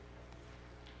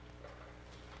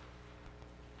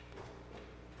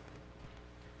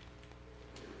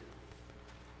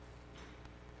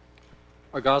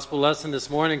Our gospel lesson this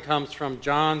morning comes from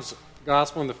John's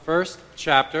gospel in the first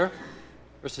chapter,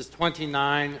 verses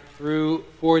 29 through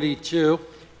 42.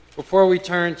 Before we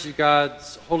turn to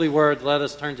God's holy word, let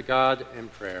us turn to God in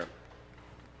prayer.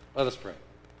 Let us pray.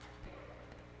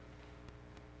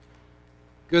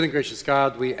 Good and gracious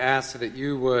God, we ask that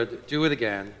you would do it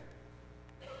again,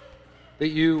 that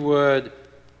you would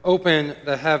open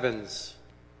the heavens,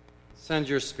 send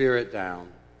your Spirit down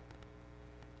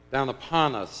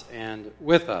upon us and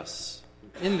with us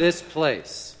in this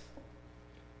place,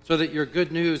 so that your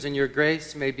good news and your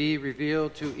grace may be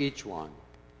revealed to each one.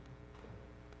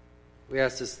 We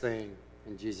ask this thing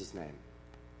in Jesus' name.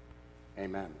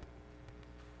 Amen.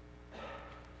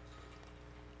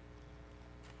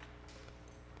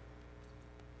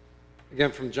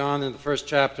 Again, from John in the first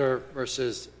chapter,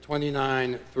 verses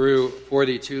 29 through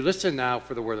 42. Listen now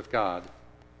for the word of God.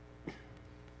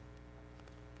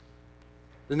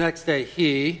 The next day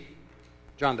he,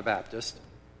 John the Baptist,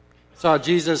 saw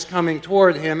Jesus coming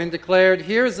toward him and declared,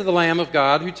 "Here is the Lamb of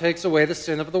God who takes away the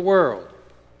sin of the world.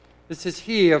 This is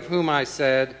he of whom I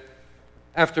said,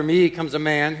 'After me comes a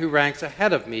man who ranks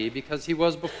ahead of me because he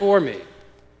was before me.'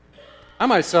 I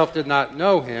myself did not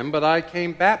know him, but I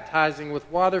came baptizing with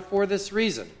water for this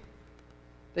reason,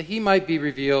 that he might be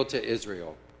revealed to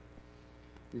Israel."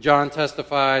 John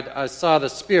testified, "I saw the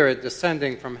Spirit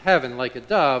descending from heaven like a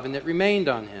dove, and it remained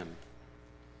on him.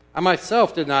 I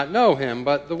myself did not know him,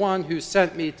 but the one who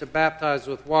sent me to baptize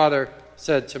with water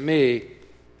said to me,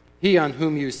 'He on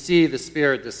whom you see the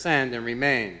Spirit descend and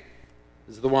remain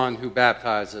is the one who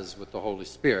baptizes with the Holy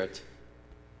Spirit.'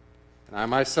 And I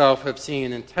myself have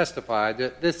seen and testified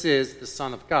that this is the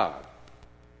Son of God."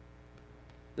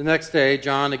 The next day,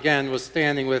 John again was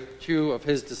standing with two of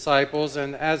his disciples,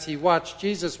 and as he watched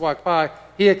Jesus walk by,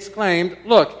 he exclaimed,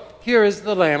 "Look, here is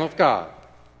the Lamb of God."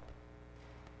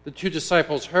 The two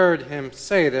disciples heard him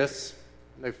say this,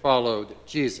 and they followed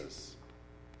Jesus.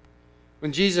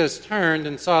 When Jesus turned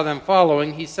and saw them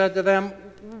following, he said to them,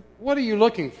 "What are you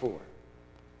looking for?"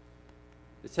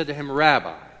 They said to him,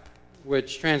 "Rabbi,"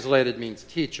 which translated means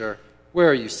teacher, "where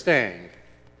are you staying?"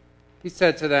 He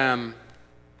said to them,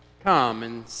 "Come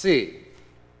and see."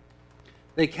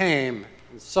 They came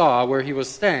and saw where he was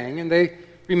staying, and they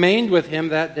remained with him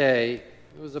that day.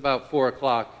 It was about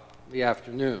 4:00 in the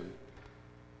afternoon.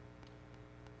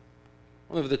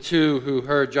 One of the two who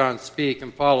heard John speak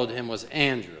and followed him was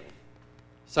Andrew,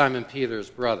 Simon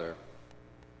Peter's brother.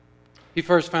 He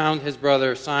first found his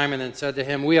brother Simon and said to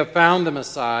him, "We have found the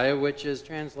Messiah," which is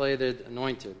translated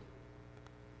anointed.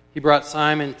 He brought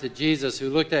Simon to Jesus,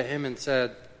 who looked at him and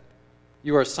said,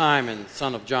 "You are Simon,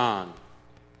 son of John.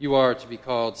 You are to be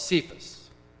called Cephas,"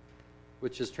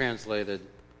 which is translated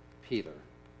Peter.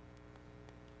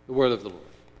 The word of the Lord.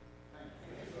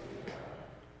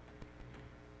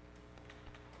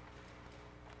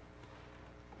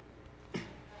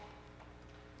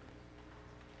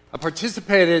 I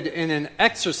participated in an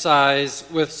exercise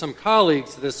with some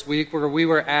colleagues this week where we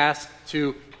were asked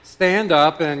to stand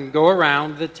up and go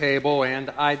around the table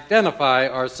and identify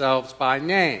ourselves by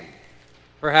name.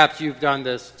 Perhaps you've done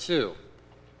this too.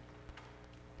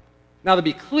 Now, to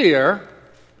be clear,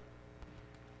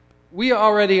 we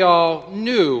already all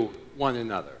knew one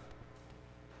another.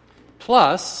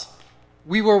 Plus,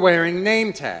 we were wearing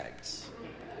name tags.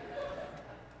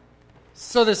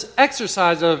 So this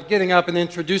exercise of getting up and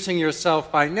introducing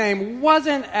yourself by name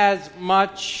wasn't as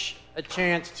much a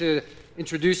chance to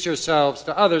introduce yourselves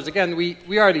to others. Again, we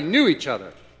already knew each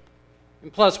other.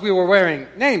 And plus, we were wearing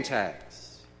name tags.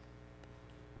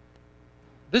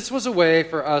 This was a way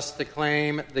for us to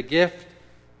claim the gift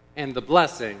and the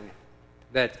blessing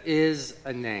that is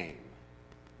a name.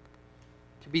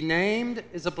 To be named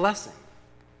is a blessing.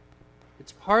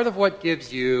 It's part of what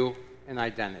gives you an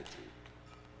identity.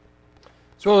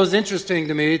 So it was interesting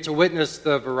to me to witness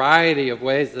the variety of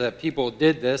ways that people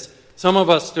did this. Some of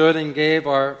us stood and gave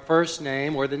our first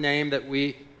name, or the name that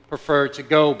we prefer to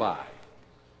go by,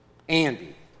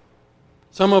 Andy.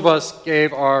 Some of us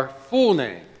gave our full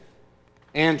name,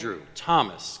 Andrew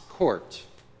Thomas Kort.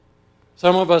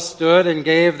 Some of us stood and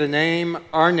gave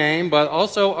our name, but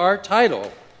also our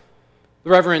title, the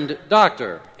Reverend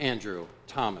Dr. Andrew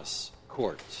Thomas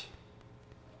Kort.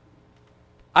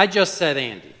 I just said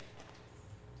Andy.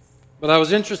 But I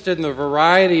was interested in the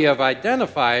variety of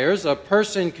identifiers a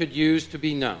person could use to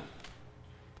be known.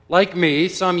 Like me,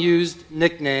 some used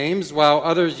nicknames, while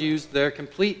others used their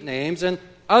complete names, and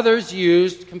others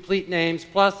used complete names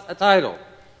plus a title.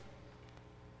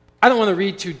 I don't want to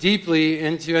read too deeply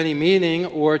into any meaning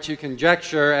or to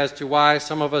conjecture as to why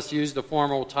some of us used a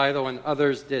formal title and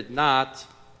others did not.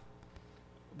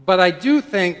 But I do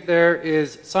think there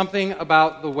is something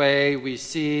about the way we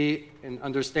see and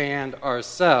understand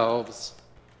ourselves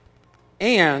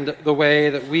and the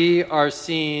way that we are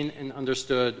seen and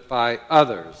understood by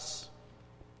others.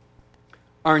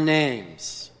 Our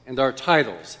names and our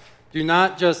titles do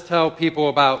not just tell people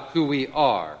about who we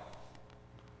are.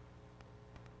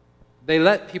 They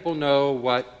let people know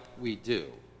what we do.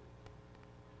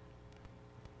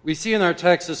 We see in our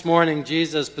text this morning,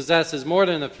 Jesus possesses more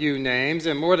than a few names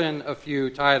and more than a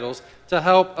few titles to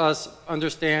help us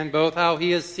understand both how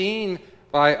he is seen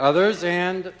by others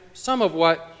and some of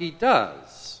what he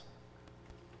does.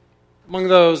 Among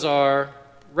those are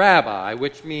Rabbi,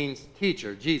 which means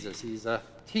teacher. Jesus, he's a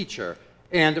teacher.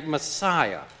 And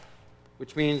Messiah,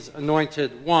 which means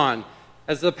anointed one.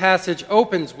 As the passage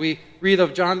opens, we read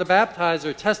of John the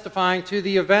Baptizer testifying to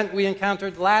the event we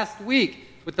encountered last week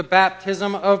with the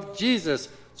baptism of Jesus.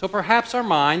 So perhaps our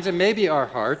minds and maybe our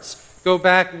hearts go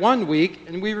back 1 week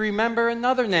and we remember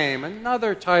another name,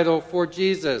 another title for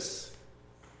Jesus.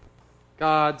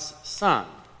 God's Son,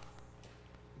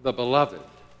 the Beloved.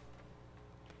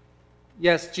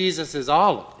 Yes, Jesus is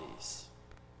all of these.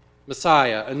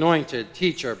 Messiah, anointed,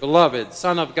 teacher, beloved,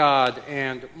 Son of God,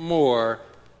 and more.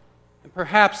 And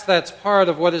perhaps that's part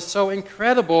of what is so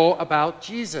incredible about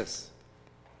Jesus.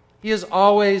 He is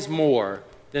always more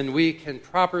than we can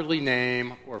properly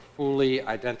name or fully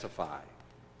identify.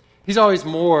 He's always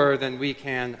more than we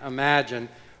can imagine.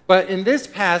 But in this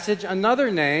passage,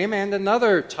 another name and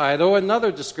another title,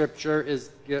 another descriptor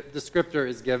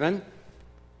is given.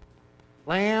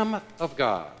 Lamb of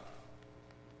God.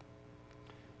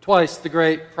 Twice the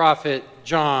great prophet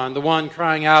John, the one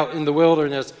crying out in the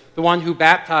wilderness, the one who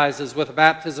baptizes with a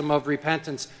baptism of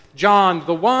repentance. John,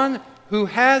 the one who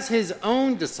has his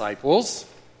own disciples.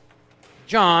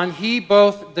 John, he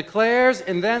both declares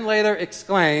and then later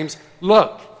exclaims,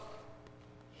 "Look,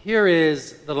 here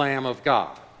is the Lamb of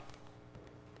God."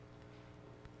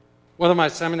 One of my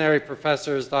seminary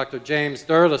professors, Dr. James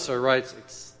Derlisser, writes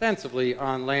extensively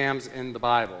on lambs in the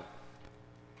Bible.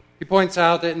 He points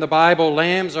out that in the Bible,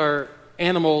 lambs are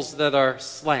animals that are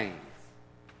slain.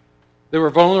 They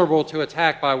were vulnerable to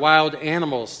attack by wild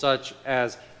animals such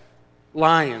as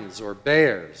lions or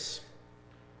bears.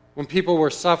 When people were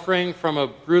suffering from a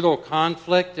brutal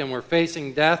conflict and were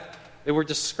facing death, they were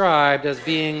described as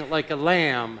being like a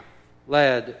lamb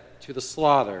led to the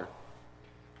slaughter.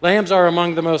 Lambs are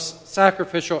among the most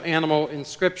sacrificial animal in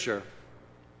Scripture.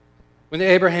 When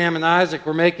Abraham and Isaac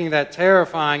were making that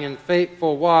terrifying and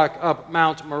fateful walk up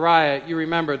Mount Moriah, you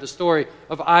remember the story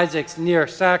of Isaac's near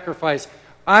sacrifice.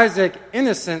 Isaac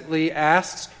innocently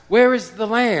asks, "Where is the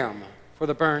lamb for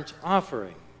the burnt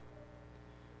offering?"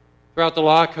 Throughout the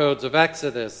law codes of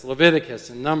Exodus, Leviticus,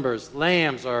 and Numbers,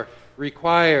 lambs are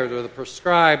required or the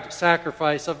prescribed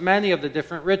sacrifice of many of the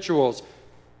different rituals.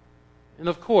 And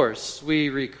of course, we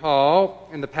recall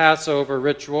in the Passover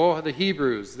ritual, the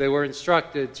Hebrews, they were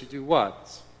instructed to do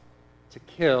what? To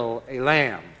kill a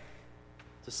lamb,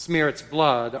 to smear its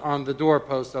blood on the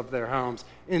doorpost of their homes.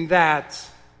 And that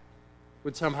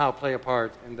would somehow play a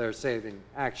part in their saving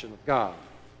action of God.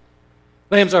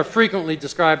 Lambs are frequently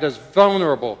described as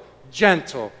vulnerable,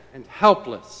 gentle, and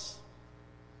helpless.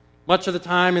 Much of the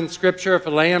time in Scripture, if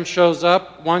a lamb shows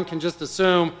up, one can just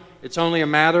assume it's only a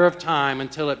matter of time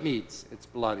until it meets its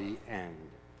bloody end.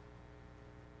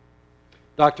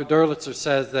 Dr. Derlitzer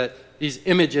says that these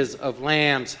images of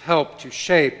lambs help to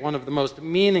shape one of the most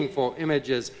meaningful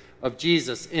images of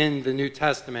Jesus in the New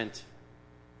Testament,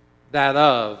 that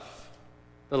of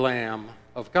the Lamb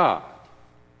of God.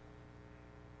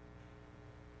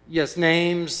 Yes,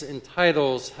 names and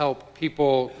titles help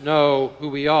people know who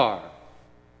we are.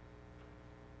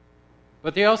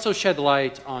 But they also shed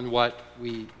light on what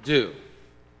we do.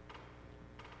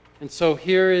 And so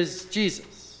here is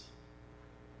Jesus,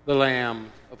 the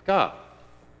Lamb of God.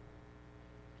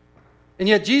 And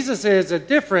yet Jesus is a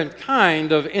different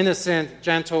kind of innocent,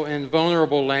 gentle, and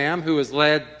vulnerable lamb who is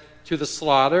led to the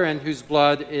slaughter and whose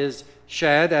blood is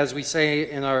shed, as we say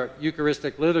in our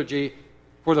Eucharistic liturgy,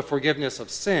 for the forgiveness of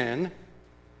sin.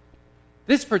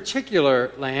 This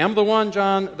particular lamb, the one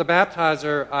John the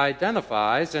Baptizer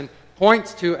identifies and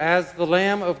points to as the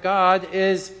Lamb of God,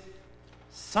 is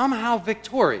somehow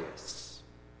victorious.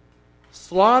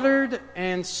 Slaughtered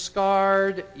and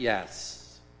scarred,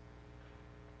 yes,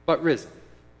 but risen.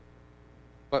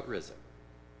 But risen.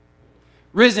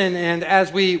 Risen, and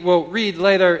as we will read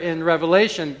later in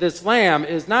Revelation, this lamb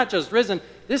is not just risen,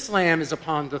 this lamb is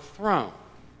upon the throne.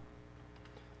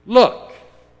 Look,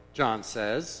 John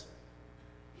says,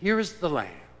 here is the lamb.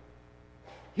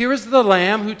 Here is the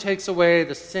lamb who takes away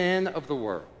the sin of the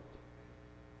world.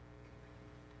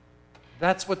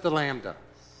 That's what the Lamb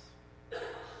does.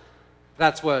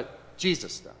 That's what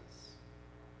Jesus does.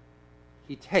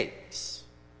 He takes.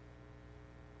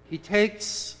 He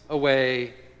takes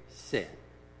away sin.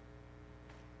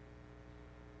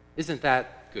 Isn't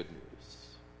that good news?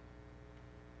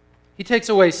 He takes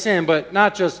away sin, but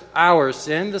not just our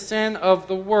sin, the sin of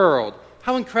the world.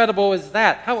 How incredible is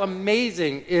that? How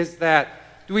amazing is that?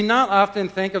 Do we not often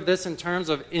think of this in terms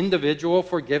of individual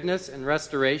forgiveness and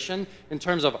restoration, in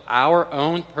terms of our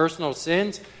own personal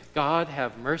sins? God,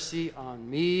 have mercy on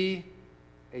me,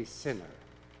 a sinner.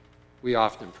 We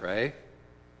often pray.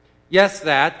 Yes,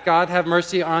 that. God, have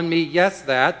mercy on me. Yes,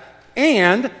 that.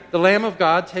 And the Lamb of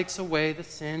God takes away the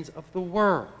sins of the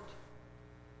world.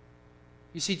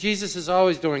 You see, Jesus is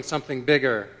always doing something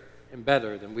bigger and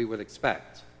better than we would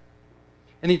expect.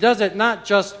 And he does it not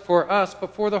just for us,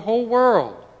 but for the whole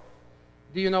world.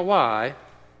 Do you know why?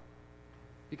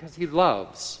 Because he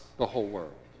loves the whole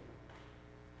world.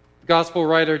 The gospel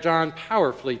writer John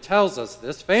powerfully tells us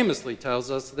this, famously tells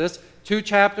us this, 2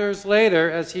 chapters later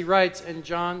as he writes in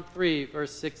John 3,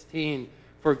 verse 16,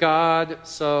 "For God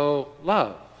so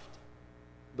loved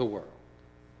the world."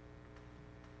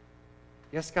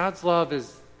 Yes, God's love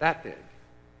is that big.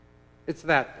 It's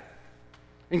that big.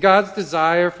 And God's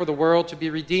desire for the world to be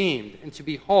redeemed and to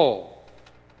be whole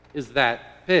is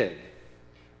that big.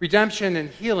 Redemption and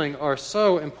healing are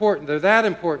so important. They're that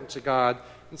important to God.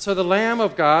 And so the Lamb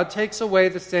of God takes away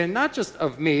the sin, not just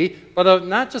of me,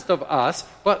 not just of us,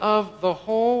 but of the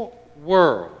whole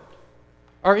world.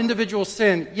 Our individual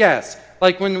sin, yes,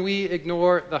 like when we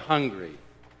ignore the hungry,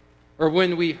 or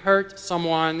when we hurt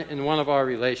someone in one of our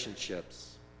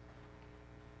relationships.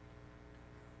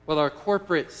 But our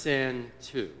corporate sin,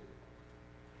 too.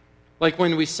 Like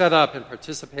when we set up and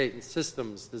participate in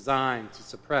systems designed to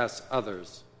suppress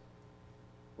others.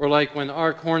 Or like when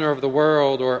our corner of the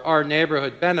world or our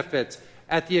neighborhood benefits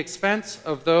at the expense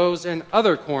of those in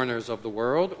other corners of the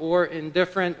world or in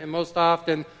different and most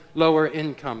often lower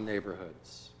income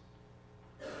neighborhoods.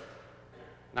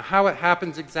 Now, how it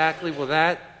happens exactly, well,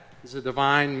 that is a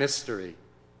divine mystery.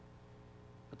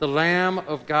 But the Lamb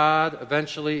of God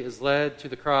eventually is led to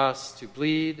the cross to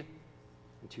bleed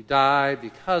and to die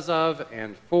because of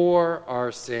and for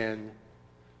our sin.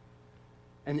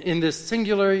 And in this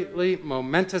singularly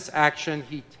momentous action,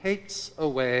 he takes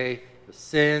away the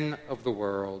sin of the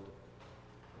world.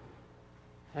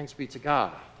 Thanks be to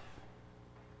God.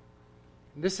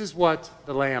 And this is what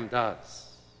the Lamb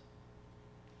does.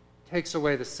 He takes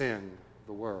away the sin of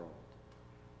the world.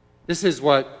 This is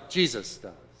what Jesus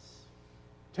does.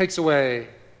 Takes away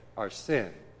our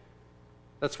sin.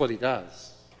 That's what he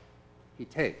does. He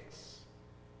takes.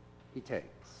 He takes.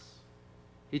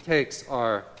 He takes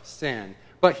our sin.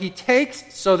 But he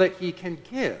takes so that he can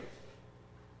give.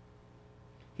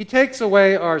 He takes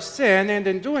away our sin, and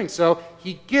in doing so,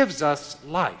 he gives us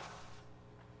life.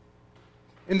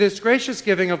 In this gracious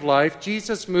giving of life,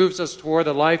 Jesus moves us toward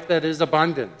a life that is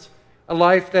abundant, a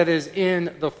life that is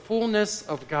in the fullness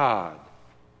of God.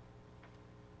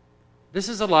 This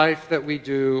is a life that we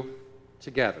do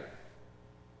together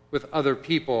with other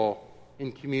people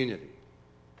in community.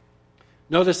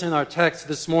 Notice in our text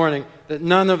this morning that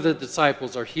none of the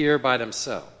disciples are here by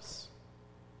themselves.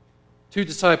 2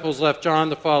 disciples left John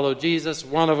to follow Jesus.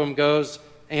 One of them goes,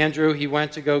 Andrew, he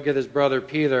went to go get his brother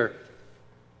Peter.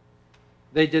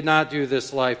 They did not do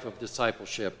this life of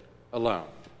discipleship alone.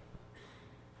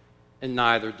 And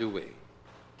neither do we.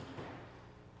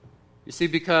 You see,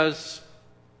 because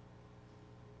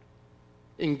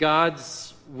in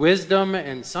God's wisdom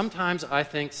and sometimes, I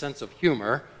think, sense of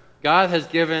humor, God has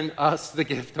given us the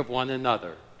gift of one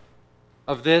another,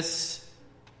 of this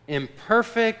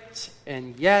imperfect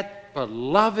and yet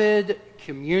beloved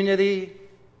community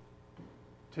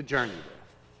to journey with.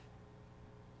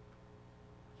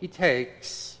 He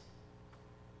takes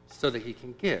so that he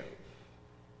can give.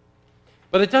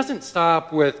 But it doesn't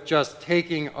stop with just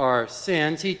taking our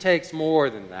sins. He takes more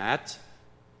than that.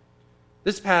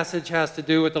 This passage has to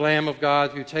do with the Lamb of God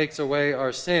who takes away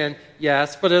our sin,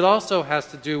 yes, but it also has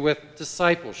to do with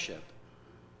discipleship.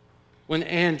 When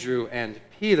Andrew and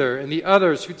Peter and the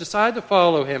others who decide to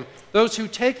follow him, those who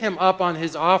take him up on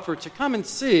his offer to come and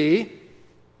see,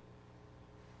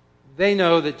 they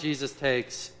know that Jesus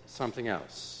takes something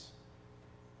else.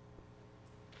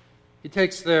 He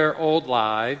takes their old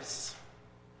lives.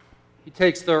 He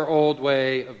takes their old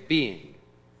way of being.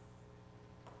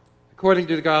 According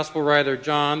to the gospel writer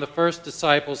John, the first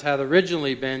disciples had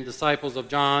originally been disciples of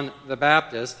John the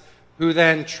Baptist, who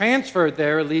then transferred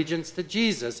their allegiance to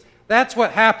Jesus. That's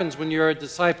what happens when you're a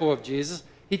disciple of Jesus.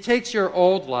 He takes your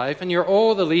old life and your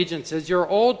old allegiances, your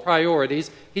old priorities.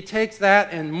 He takes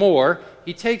that and more,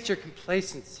 he takes your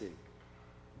complacency,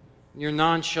 your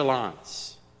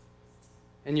nonchalance,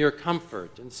 and your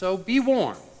comfort. And so be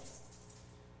warned.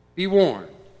 Be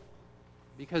warned.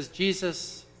 Because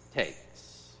Jesus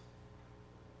takes.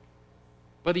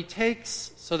 But he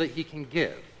takes so that he can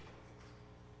give.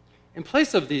 In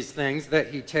place of these things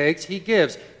that he takes, he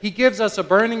gives. He gives us a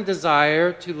burning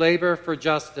desire to labor for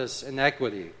justice and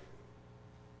equity.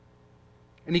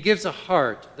 And he gives a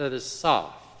heart that is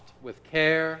soft with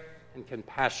care and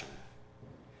compassion.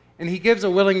 And he gives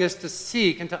a willingness to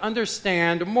seek and to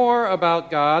understand more about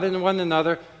God and one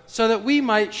another so that we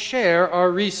might share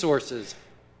our resources,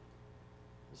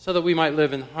 so that we might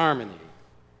live in harmony,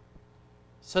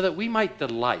 so that we might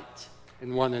delight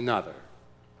in one another,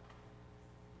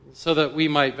 so that we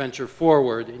might venture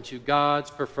forward into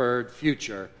God's preferred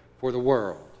future for the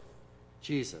world.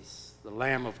 Jesus, the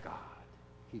Lamb of God,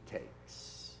 he takes.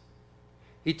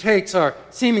 He takes our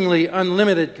seemingly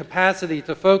unlimited capacity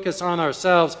to focus on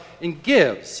ourselves and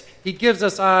gives. He gives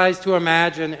us eyes to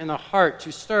imagine and a heart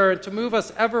to stir and to move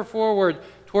us ever forward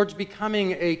towards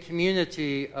becoming a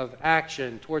community of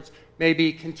action, towards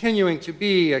maybe continuing to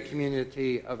be a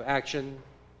community of action.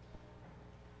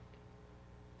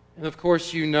 And of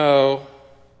course, you know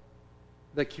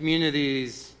that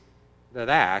communities that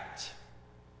act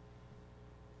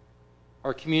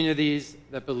are communities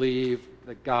that believe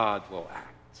that God will act.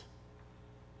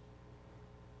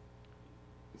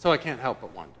 So I can't help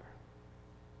but wonder.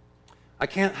 I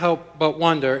can't help but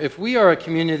wonder if we are a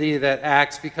community that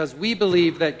acts because we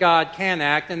believe that God can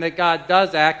act and that God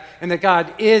does act and that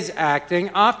God is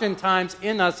acting, oftentimes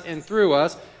in us and through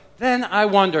us, then I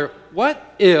wonder,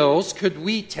 what ills could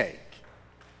we take?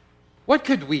 What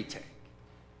could we take?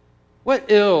 What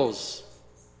ills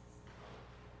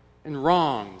and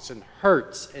wrongs and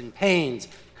hurts and pains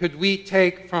could we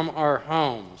take from our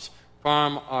homes,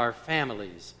 from our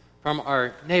families, from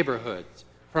our neighborhoods,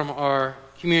 from our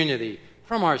community,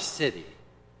 from our city?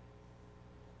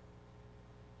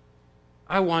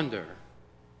 I wonder,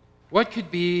 what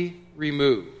could be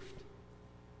removed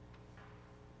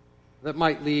that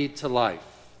might lead to life,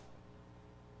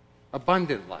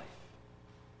 abundant life,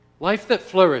 life that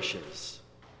flourishes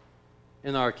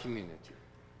in our community?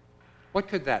 What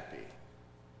could that be?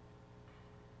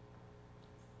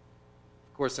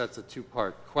 Of course, that's a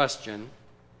two-part question.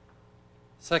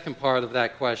 Second part of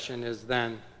that question is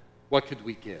then, what could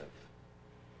we give?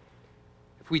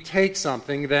 If we take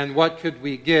something, then what could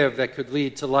we give that could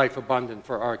lead to life abundant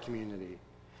for our community?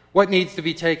 What needs to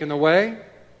be taken away?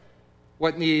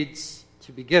 What needs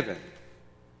to be given?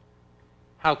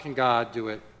 How can God do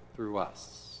it through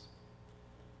us?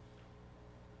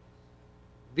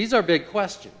 These are big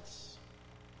questions.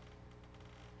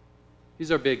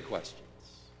 These are big questions.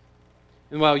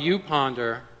 And while you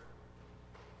ponder,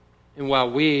 and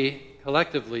while we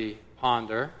collectively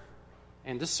ponder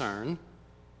and discern,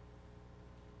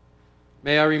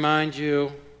 may I remind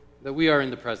you that we are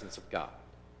in the presence of God.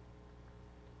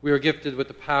 We are gifted with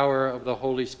the power of the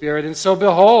Holy Spirit. And so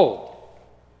behold,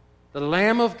 the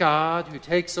Lamb of God who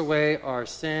takes away our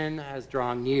sin has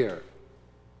drawn near.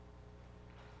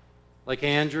 Like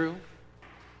Andrew,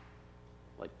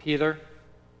 like Peter,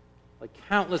 like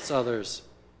countless others,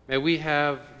 may we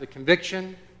have the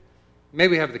conviction, may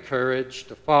we have the courage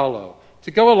to follow,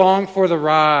 to go along for the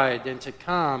ride, and to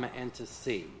come and to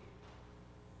see.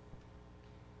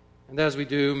 And as we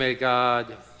do, may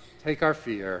God take our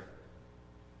fear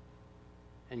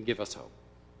and give us hope.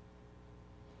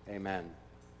 Amen.